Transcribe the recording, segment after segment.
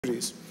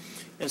communities.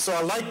 And so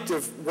I like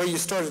the way you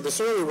started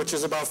this earlier, which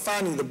is about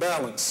finding the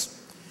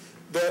balance.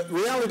 The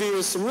reality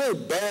is some really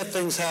bad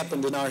things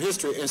happened in our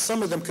history, and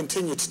some of them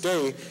continue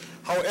today.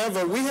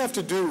 However, we have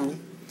to do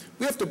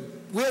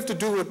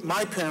what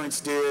my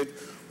parents did,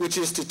 which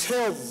is to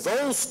tell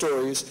those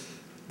stories,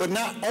 but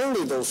not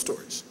only those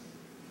stories.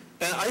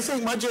 And I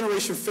think my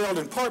generation failed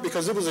in part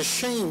because it was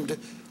ashamed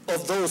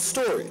of those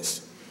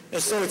stories.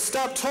 And so it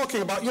stopped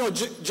talking about,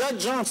 Jack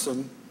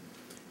Johnson,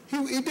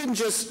 he didn't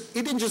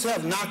just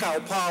have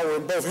knockout power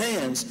in both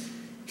hands.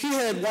 He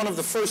had one of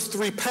the first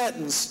 3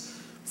 patents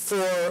for,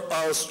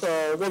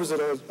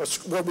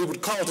 what we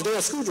would call today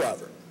a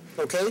screwdriver,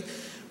 okay?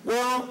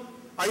 Well,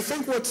 I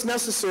think what's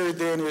necessary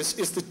then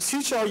is to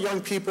teach our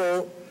young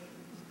people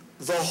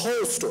the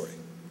whole story.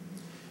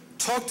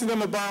 Talk to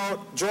them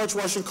about George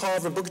Washington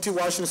Carver, Booker T.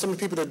 Washington, some of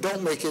the people that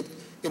don't make it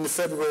in the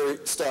February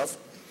stuff,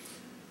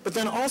 but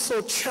then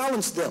also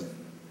challenge them.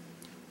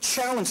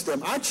 Challenge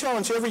them. I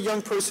challenge every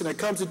young person that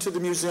comes into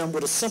the museum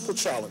with a simple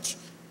challenge,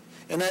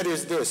 and that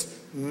is this: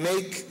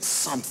 make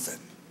something.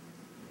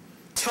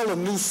 Tell a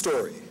new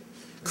story.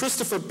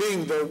 Christopher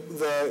Bing,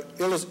 the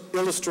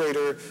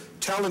illustrator,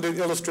 talented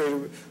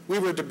illustrator, we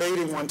were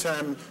debating one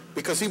time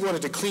because he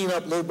wanted to clean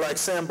up Little Black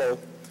Sambo,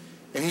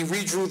 and he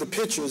redrew the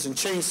pictures and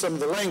changed some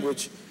of the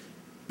language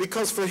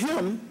because for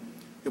him,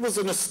 it was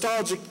a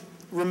nostalgic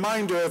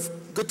reminder of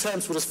good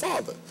times with his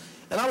father.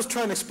 And I was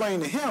trying to explain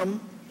to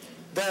him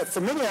that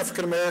for many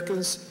African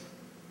Americans,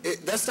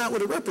 that's not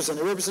what it represents.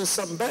 It represents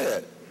something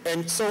bad.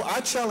 And so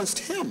I challenged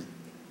him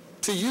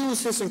to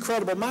use his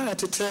incredible mind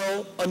to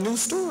tell a new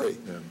story.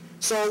 Yeah.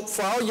 So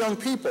for our young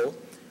people,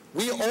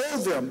 we owe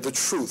them the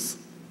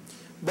truth,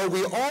 but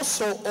we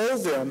also owe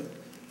them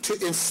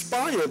to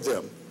inspire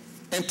them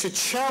and to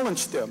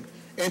challenge them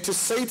and to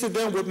say to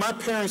them what my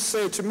parents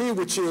said to me,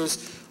 which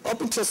is, up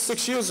until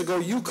 6 years ago,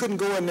 you couldn't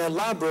go in that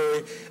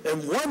library,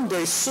 and one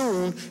day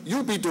soon,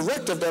 you'll be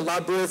director of that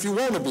library if you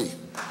want to be.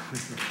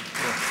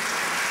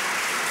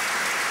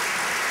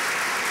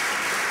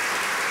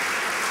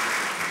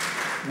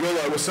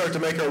 We'll start to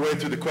make our way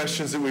through the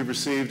questions that we've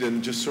received,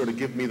 and just sort of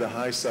give me the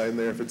high sign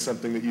there if it's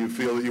something that you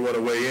feel that you want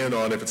to weigh in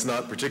on. If it's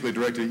not particularly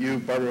directed at you,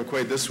 Barbara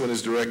McQuaid, this one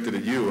is directed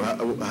at you.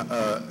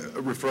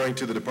 Referring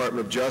to the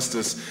Department of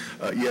Justice,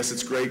 yes,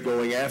 it's great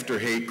going after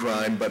hate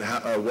crime, but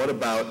what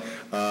about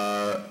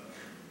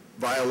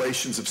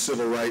violations of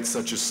civil rights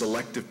such as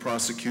selective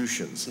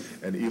prosecutions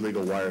and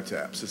illegal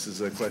wiretaps? This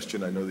is a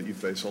question I know that you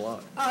face a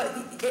lot.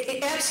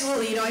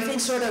 Absolutely. I think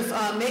sort of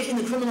making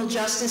the criminal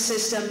justice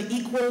system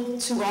equal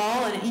to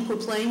all and an equal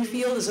playing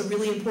field is a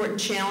really important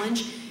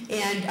challenge.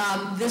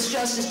 And this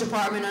Justice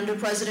Department under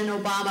President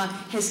Obama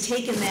has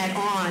taken that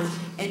on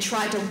and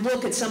tried to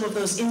look at some of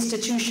those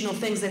institutional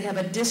things that have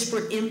a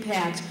disparate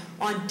impact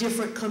on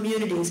different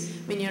communities.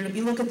 I mean, if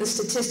you look at the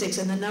statistics,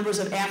 and the numbers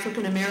of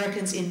African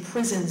Americans in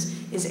prisons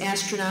is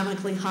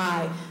astronomically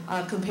high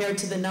compared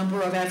to the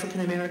number of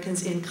African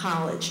Americans in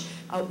college.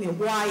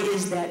 Why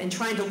is that? And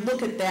trying to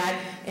look at that,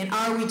 and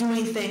are we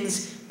doing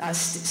things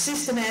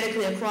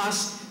systematically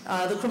across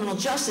the criminal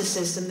justice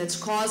system that's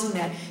causing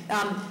that?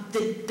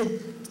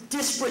 The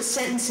disparate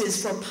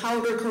sentences for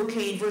powder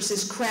cocaine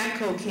versus crack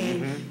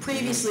cocaine.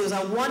 Previously, it was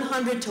a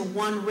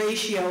 100-to-1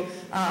 ratio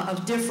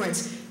of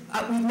difference.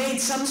 We've made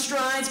some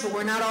strides, but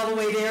we're not all the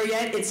way there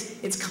yet.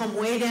 It's come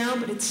way down,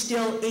 but it's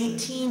still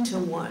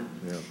 18-to-1.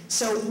 Yeah.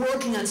 So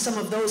working on some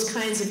of those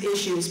kinds of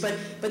issues, but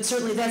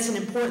certainly that's an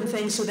important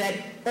thing so that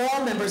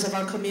all members of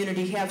our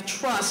community have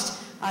trust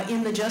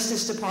in the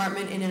Justice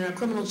Department and in our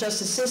criminal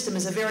justice system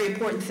is a very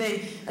important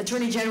thing.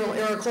 Attorney General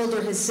Eric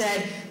Holder has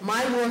said,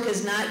 my work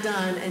is not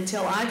done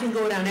until I can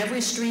go down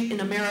every street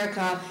in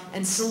America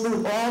and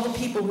salute all the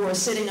people who are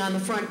sitting on the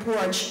front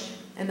porch,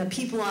 and the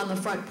people on the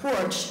front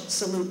porch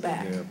salute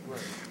back.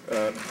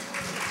 Yeah.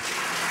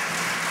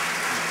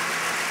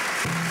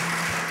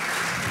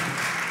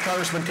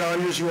 Congressman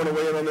Conyers, you want to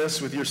weigh in on this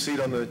with your seat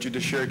on the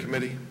Judiciary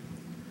Committee?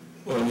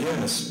 Well,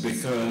 yes,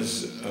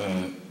 because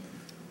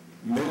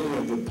many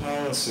of the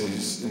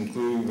policies,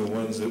 including the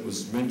ones that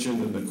was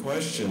mentioned in the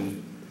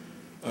question,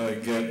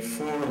 get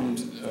formed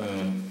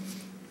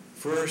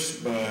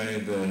first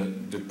by the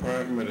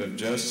Department of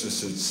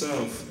Justice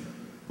itself,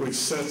 which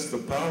sets the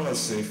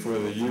policy for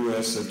the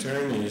U.S.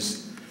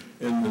 attorneys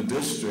in the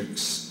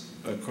districts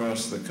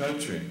across the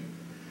country.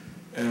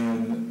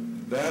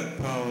 And that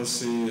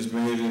policy is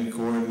made in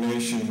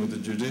coordination with the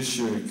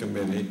Judiciary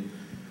Committee.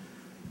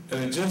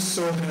 And it just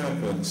so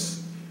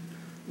happens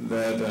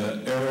that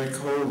Eric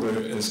Holder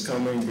is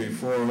coming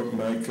before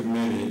my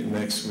committee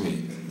next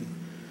week.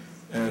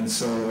 And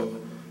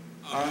so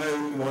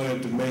I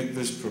wanted to make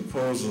this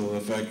proposal,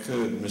 if I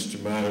could,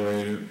 Mr.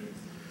 Moderator.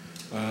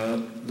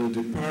 The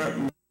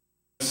Department of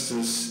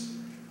Justice,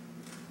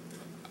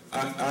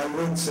 I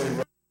wouldn't say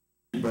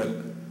right, but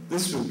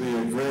this would be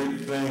a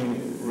great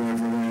thing,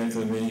 Reverend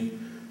Anthony,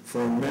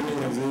 for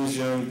many of these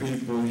young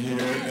people here,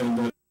 and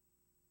that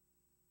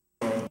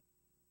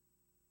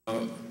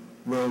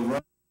will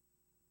run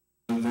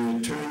the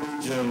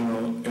Attorney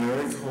General,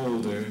 Eric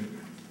Holder,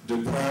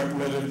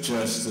 Department of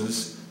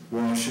Justice,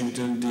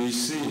 Washington,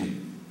 D.C.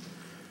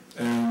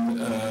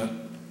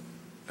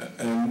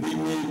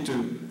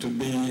 to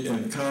be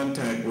in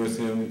contact with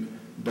him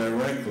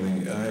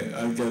directly.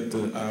 I get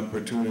the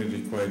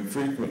opportunity quite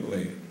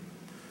frequently.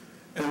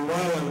 And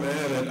while I'm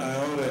at it, I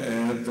ought to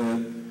add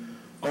that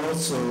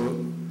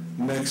also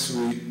next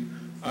week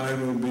I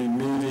will be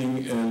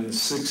meeting at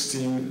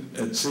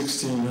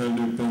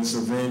 1600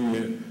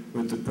 Pennsylvania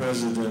with the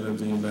President of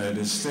the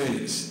United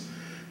States.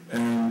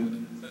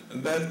 And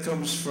that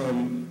comes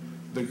from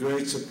the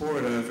great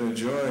support I've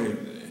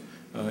enjoyed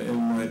in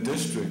my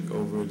district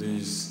over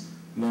these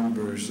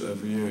numbers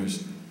of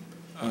years.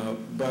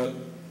 But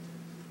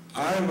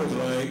I would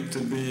like to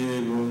be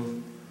able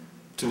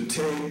to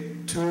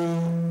take to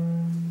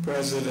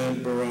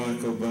President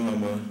Barack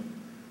Obama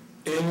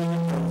any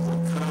of the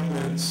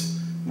comments,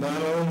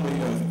 not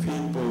only of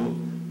people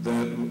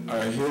that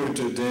are here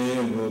today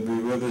and will be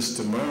with us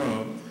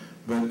tomorrow,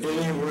 but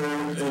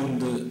anywhere in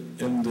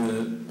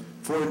the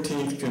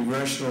 14th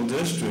Congressional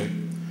District.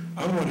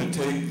 I want to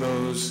take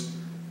those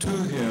to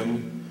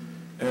him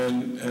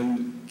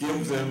and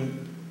give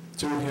them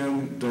to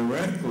him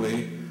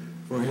directly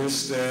for his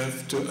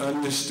staff to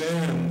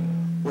understand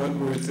what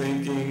we're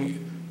thinking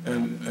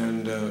and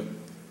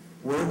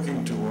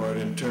working toward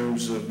in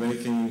terms of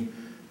making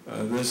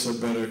this a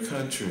better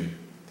country.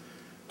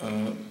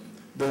 The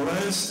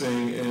last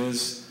thing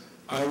is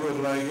I would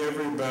like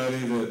everybody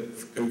that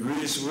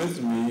agrees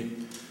with me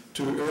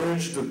to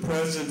urge the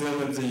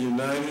President of the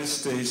United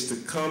States to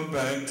come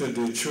back to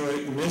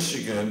Detroit,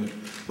 Michigan,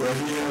 where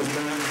he has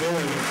not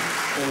been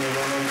in a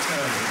long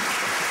time.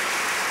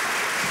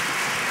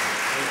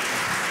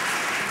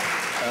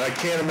 I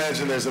can't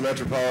imagine there's a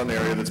metropolitan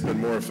area that's been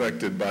more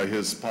affected by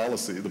his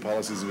policy, the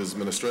policies of his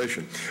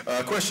administration.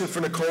 Question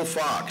for Nicole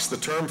Fox. The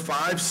term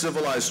 5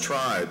 civilized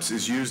tribes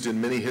is used in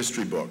many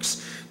history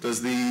books.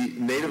 Does the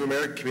Native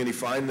American community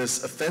find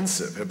this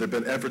offensive? Have there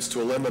been efforts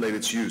to eliminate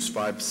its use,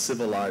 5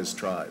 civilized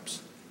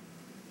tribes?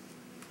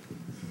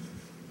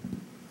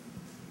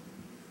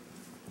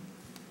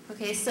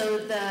 Okay, so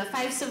the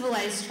 5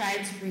 civilized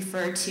tribes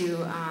refer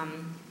to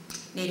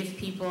Native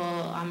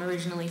people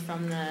originally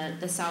from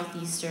the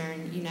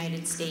southeastern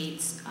United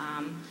States.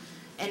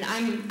 And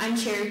I'm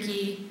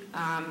Cherokee.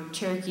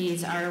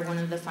 Cherokees are one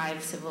of the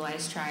 5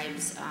 civilized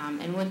tribes.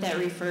 And what that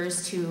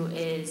refers to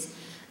is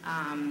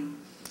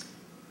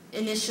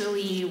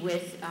initially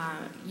with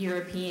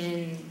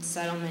European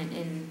settlement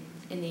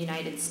in the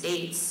United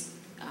States,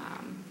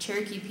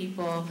 Cherokee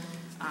people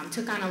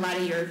took on a lot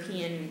of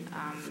European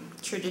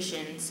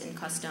traditions and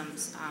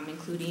customs,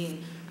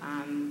 including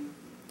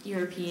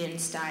European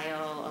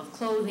style of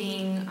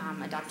clothing,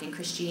 adopting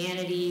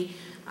Christianity,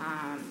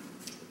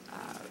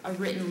 a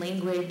written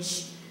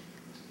language,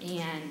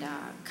 and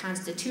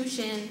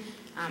constitution.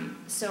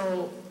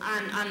 So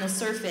on the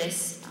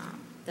surface,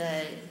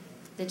 the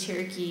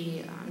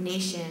Cherokee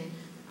Nation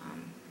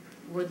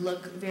would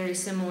look very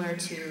similar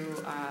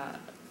to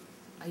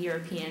a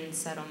European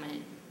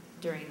settlement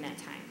during that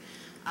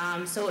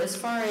time. So as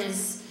far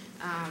as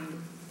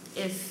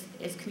if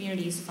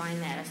communities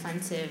find that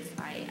offensive,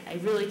 I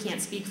really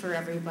can't speak for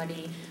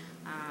everybody.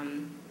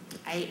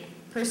 I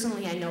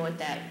know what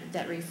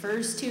that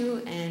refers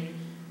to, and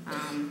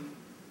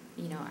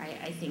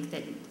I think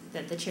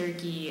that the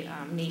Cherokee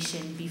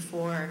Nation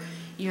before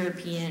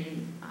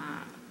European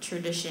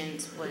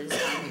traditions was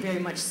very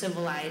much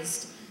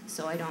civilized.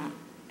 So I don't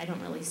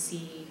really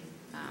see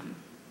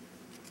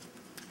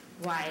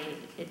why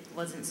it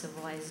wasn't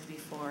civilized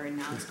before and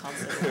now it's called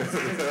civilized.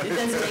 It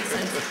doesn't make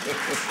sense.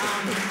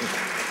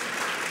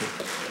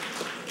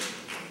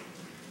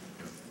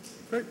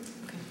 Great.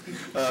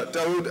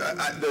 Dawood,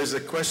 there's a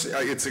question,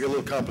 it's a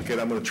little complicated.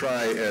 I'm going to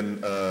try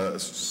and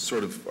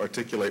sort of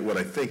articulate what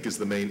I think is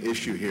the main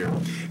issue here.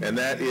 And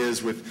that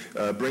is with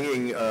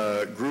bringing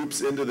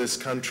groups into this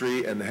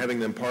country and having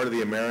them part of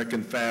the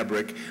American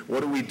fabric. What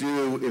do we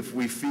do if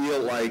we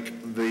feel like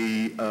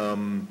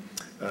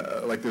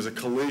like there's a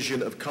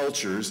collision of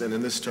cultures, and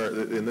in this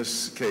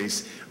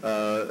case,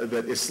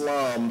 that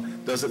Islam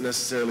doesn't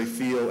necessarily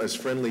feel as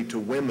friendly to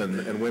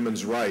women and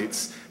women's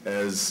rights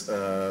as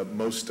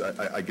most,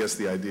 I guess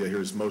the idea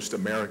here is most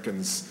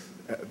Americans,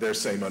 their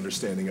same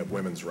understanding of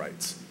women's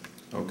rights.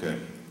 Okay,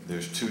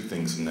 there's 2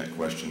 things in that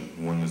question.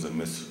 One is a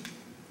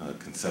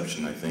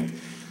misconception, I think.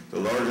 The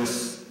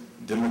largest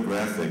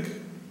demographic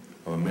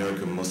of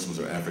American Muslims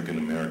are African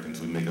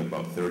Americans. We make up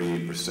about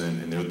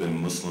 38%, and there have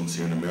been Muslims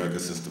here in America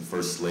since the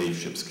first slave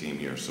ships came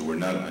here. So we're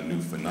not a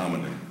new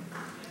phenomenon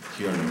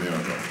here in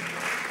America.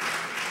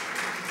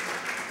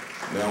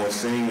 Now,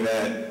 saying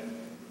that,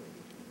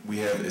 we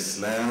have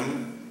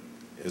Islam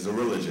as a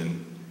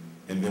religion,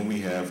 and then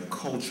we have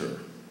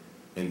culture.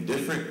 And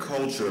different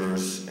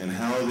cultures and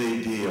how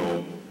they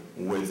deal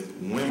with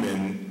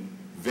women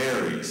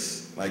varies.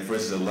 Like, for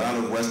instance, a lot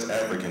of West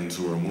Africans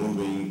who are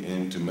moving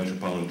into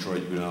metropolitan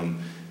Detroit,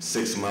 around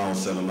 6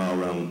 miles, 7 miles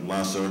around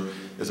Wasser,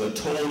 there's a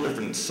total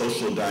different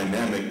social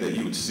dynamic that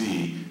you would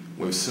see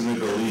with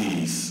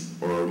Senegalese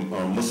or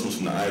Muslims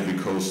from the Ivory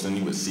Coast than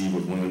you would see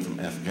with women from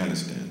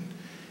Afghanistan.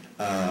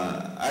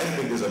 I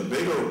think there's a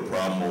bigger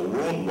problem, a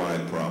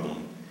worldwide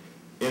problem,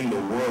 in the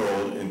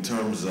world in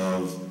terms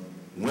of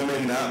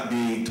women not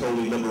being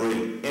totally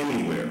liberated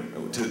anywhere.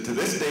 To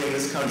this day in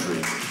this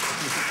country,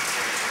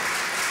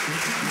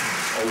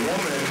 a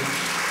woman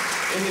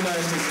in the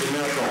United States of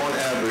America, on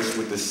average,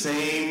 with the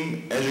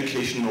same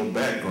educational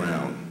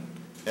background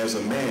as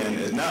a man,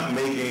 is not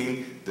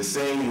making the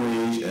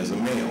same wage as a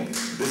male.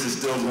 This is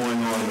still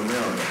going on in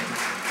America.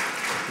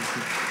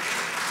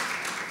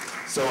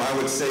 So I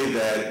would say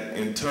that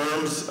in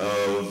terms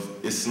of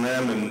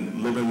Islam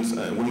and women's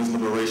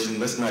liberation,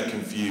 let's not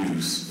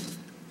confuse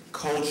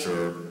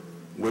culture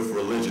with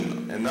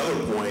religion. Another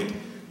point,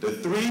 the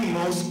 3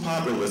 most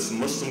populous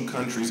Muslim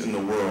countries in the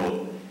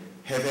world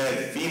have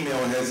had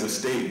female heads of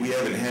state. We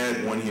haven't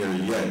had one here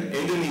yet.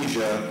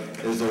 Indonesia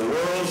is the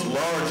world's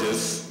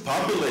largest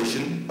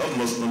population of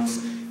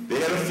Muslims. They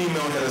had a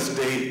female head of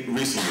state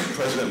recently,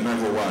 President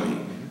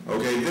Megawati.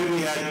 Okay, then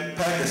we had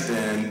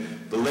Pakistan.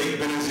 The late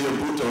Benazir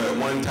Bhutto at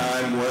one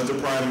time was the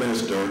prime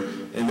minister,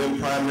 and then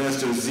Prime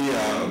Minister Zia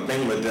of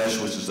Bangladesh,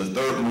 which is the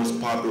 3rd most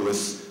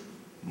populous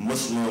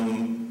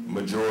Muslim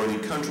majority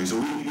country. So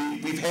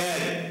we've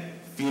had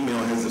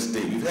female heads of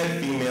state. We've had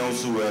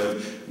females who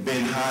have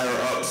been higher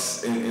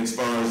ups as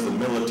far as the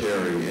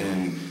military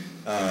and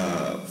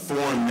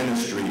foreign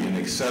ministry and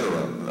et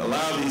cetera. A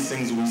lot of these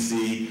things we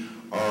see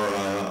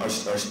are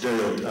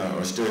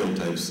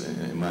stereotypes,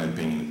 in my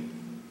opinion.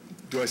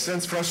 Do I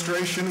sense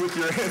frustration with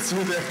your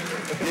answer there?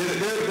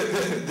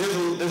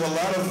 There's a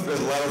lot of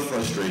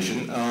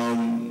frustration.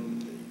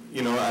 I'm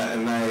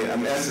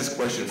asked this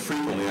question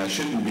frequently. I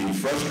shouldn't be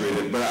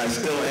frustrated, but I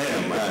still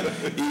am.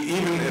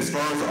 Even as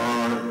far as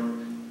our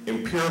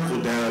empirical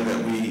data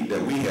that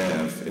we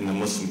have in the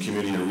Muslim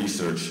community and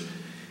research,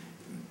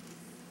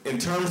 in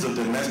terms of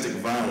domestic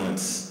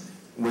violence,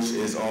 which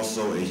is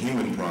also a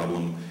human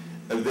problem,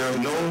 there's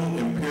no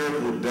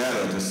empirical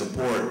data to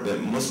support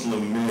that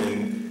Muslim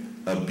men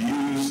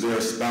abuse their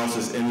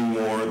spouses any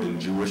more than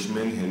Jewish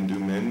men, Hindu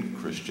men,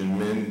 Christian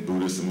men,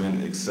 Buddhist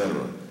men,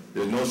 etc.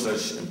 There's no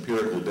such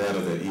empirical data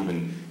that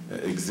even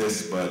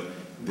exists, but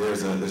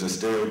there's a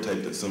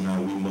stereotype that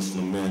somehow we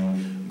Muslim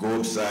men go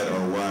upside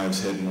our wives'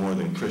 head more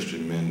than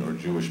Christian men or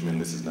Jewish men.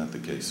 This is not the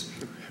case.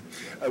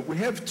 We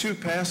have 2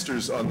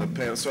 pastors on the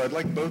panel, so I'd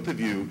like both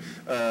of you,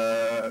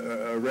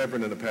 a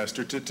reverend and a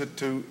pastor, to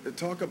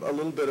talk a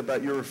little bit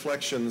about your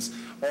reflections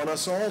on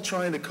us all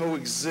trying to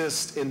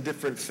coexist in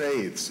different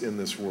faiths in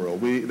this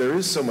world. There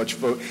is so much,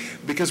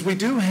 because we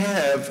do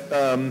have,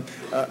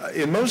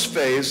 in most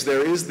faiths,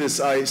 there is this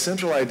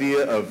central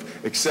idea of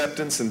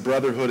acceptance and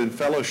brotherhood and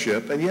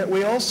fellowship, and yet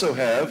we also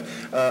have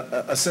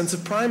a sense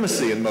of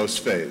primacy in most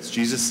faiths.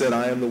 Jesus said,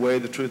 I am the way,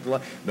 the truth, and the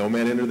life. No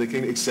man enter the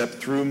kingdom except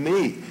through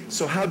me.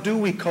 So how do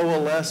we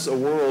coalesce a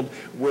world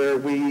where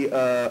we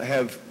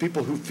have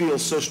people who feel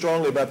so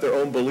strongly about their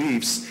own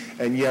beliefs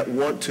and yet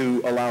want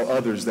to allow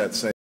others that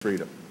same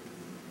freedom?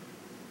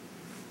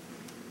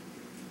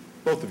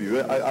 Both of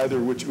you, either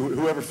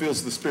whoever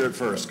feels the spirit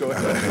first. Go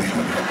ahead.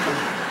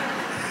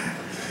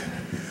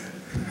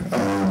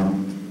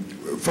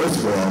 First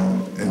of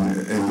all,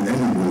 in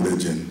any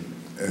religion,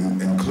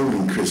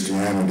 including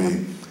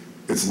Christianity,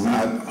 it's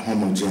not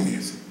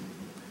homogeneous.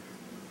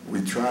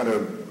 We try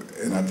to,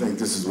 and I think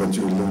this is what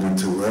you alluded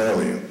to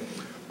earlier,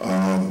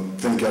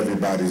 think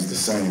everybody's the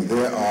same.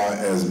 There are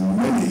as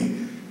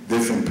many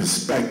different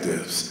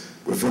perspectives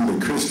within the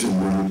Christian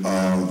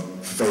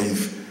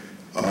faith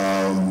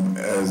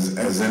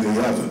as any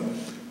other.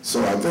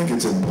 So I think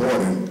it's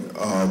important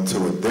to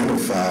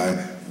identify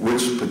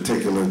which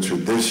particular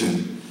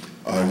tradition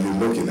you're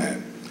looking at.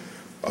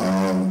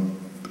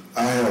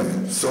 I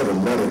have sort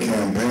of led a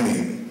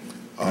campaign,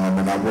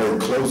 and I work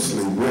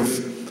closely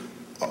with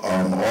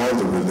all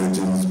the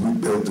religions. We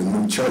built a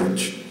new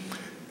church,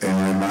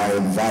 and I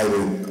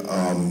invited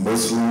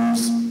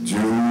Muslims,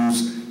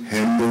 Jews,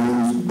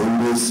 Hindus,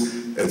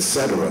 Buddhists,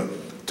 etc.,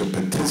 to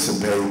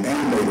participate,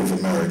 and Native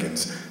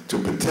Americans, to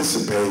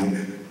participate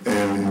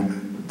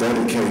in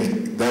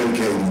dedicating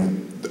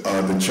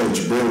the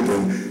church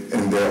building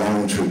in their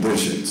own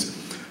traditions.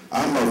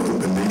 I'm of the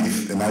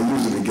belief, and I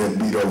usually get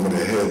beat over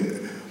the head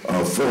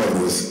for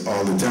this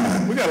all the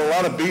time. We got a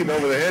lot of beating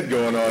over the head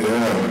going on.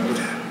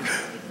 Yeah.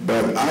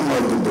 But I'm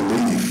of the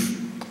belief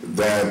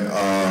that,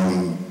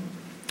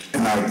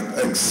 and I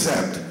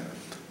accept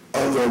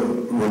other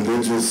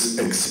religious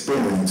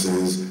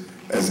experiences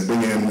as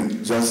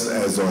being just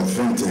as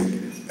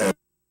authentic as.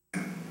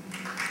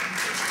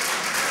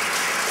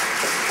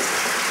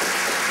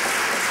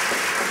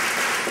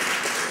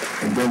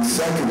 And then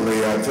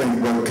secondly, I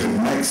think what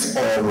connects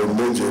all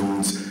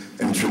religions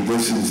and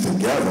traditions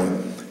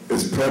together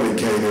is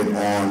predicated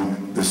on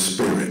the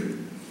spirit.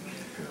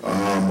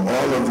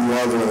 All of the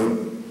other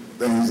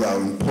things are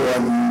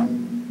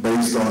important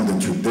based on the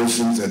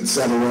traditions,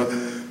 etc.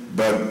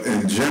 But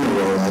in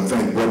general, I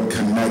think what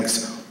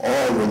connects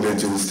all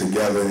religions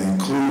together,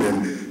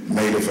 including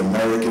Native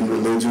American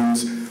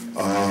religions,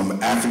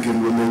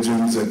 African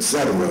religions,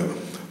 etc.,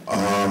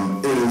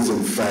 is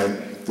in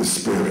fact the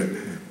spirit.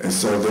 And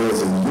so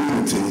there's a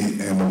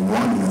unity and a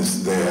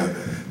oneness there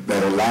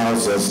that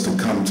allows us to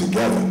come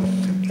together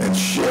and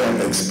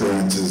share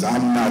experiences.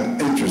 I'm not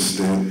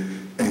interested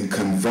in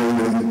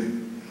converting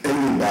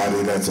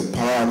anybody that's a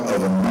part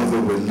of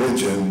another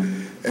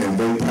religion and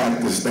they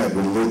practice that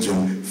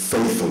religion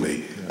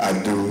faithfully. I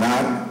do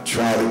not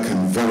try to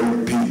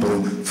convert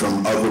people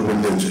from other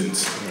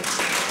religions.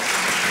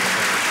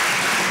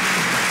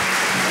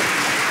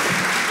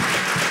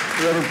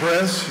 Reverend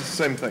Perez,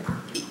 same thing.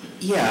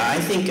 Yeah, I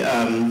think,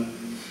 I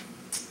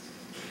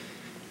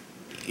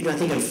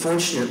think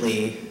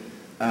unfortunately,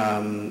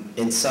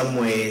 in some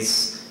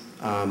ways,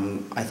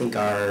 I think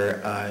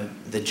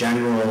the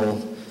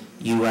general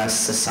U.S.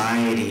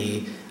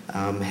 society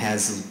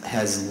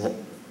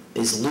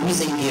is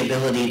losing the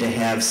ability to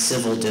have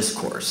civil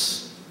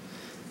discourse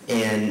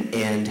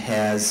and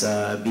has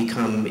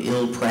become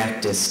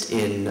ill-practiced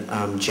in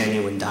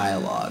genuine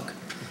dialogue.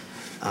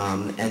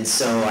 And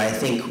so I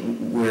think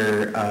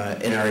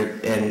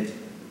and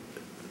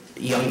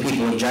young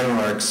people in general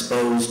are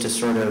exposed to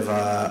sort of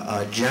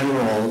a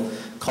general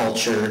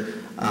culture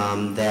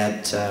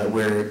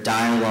where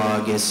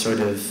dialogue is sort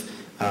of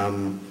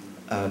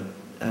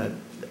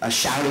a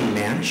shouting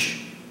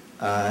match,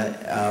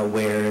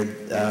 where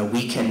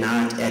we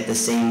cannot at the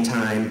same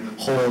time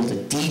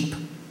hold deep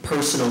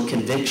personal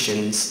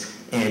convictions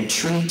and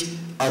treat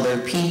other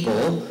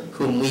people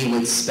whom we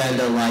would spend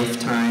a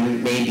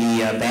lifetime maybe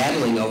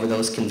battling over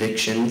those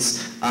convictions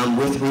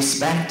with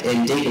respect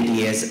and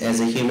dignity as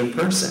a human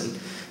person.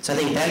 So I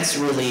think that's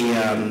really,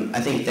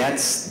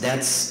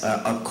 that's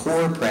a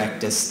core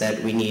practice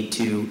that we need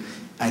to,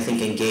 I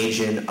think,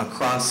 engage in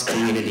across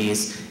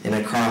communities and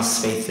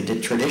across faith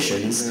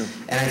traditions. Yeah.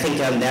 And I think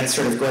that's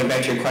sort of going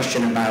back to your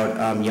question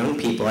about young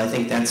people. I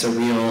think that's a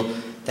real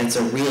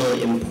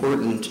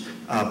important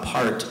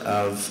part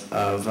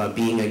of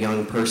being a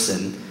young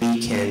person. We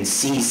can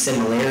see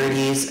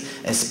similarities,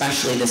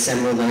 especially the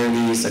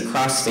similarities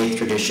across faith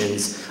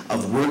traditions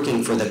of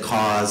working for the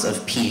cause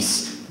of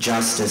peace,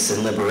 justice,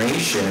 and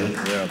liberation,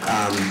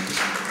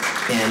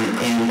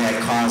 and that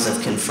cause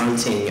of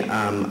confronting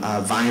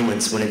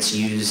violence when it's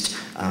used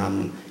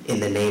in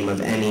the name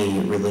of any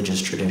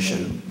religious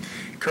tradition.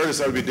 Curtis,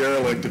 I would be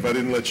derelict if I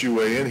didn't let you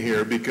weigh in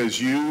here, because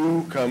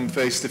you come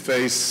face to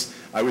face,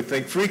 I would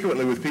think,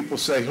 frequently with people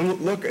say,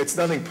 look, it's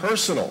nothing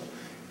personal.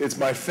 It's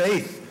my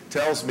faith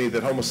tells me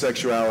that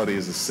homosexuality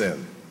is a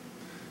sin.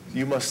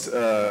 You must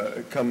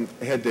come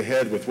head to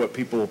head with what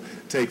people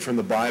take from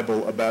the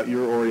Bible about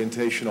your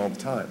orientation all the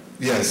time.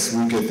 Yes,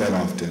 we get that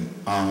often.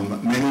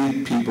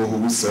 Many people who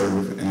we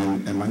serve,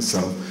 and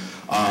myself,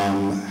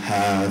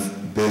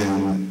 have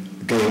been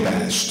gay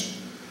bashed.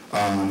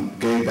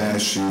 Gay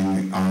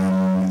bashing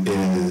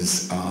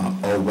is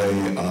a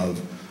way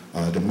of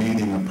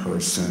demeaning a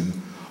person,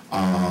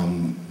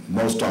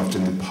 most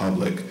often in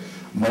public.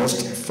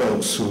 Most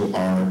folks who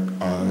are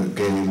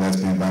gay,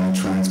 lesbian, bi,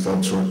 trans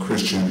folks who are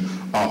Christian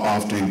are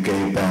often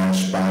gay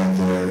bashed by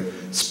their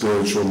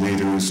spiritual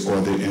leaders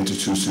or their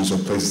institutions or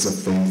places of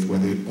faith where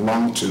they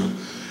belong to.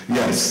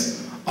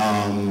 Yes,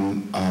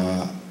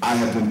 I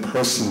have been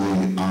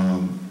personally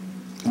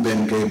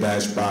been gay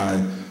bashed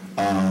by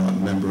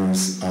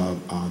members of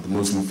the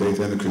Muslim faith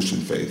and the Christian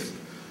faith.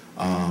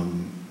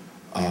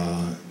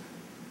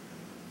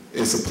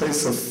 It's a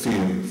place of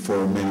fear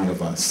for many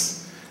of us.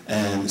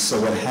 And so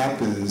what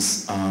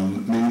happens,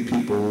 many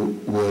people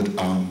would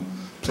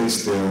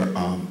place their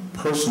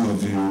personal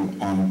view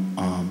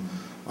on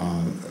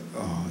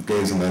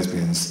gays and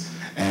lesbians,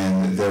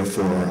 and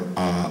therefore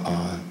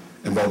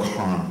invoke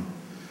harm.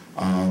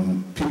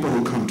 People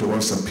who come to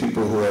us are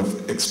people who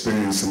have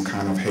experienced some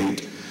kind of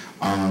hate.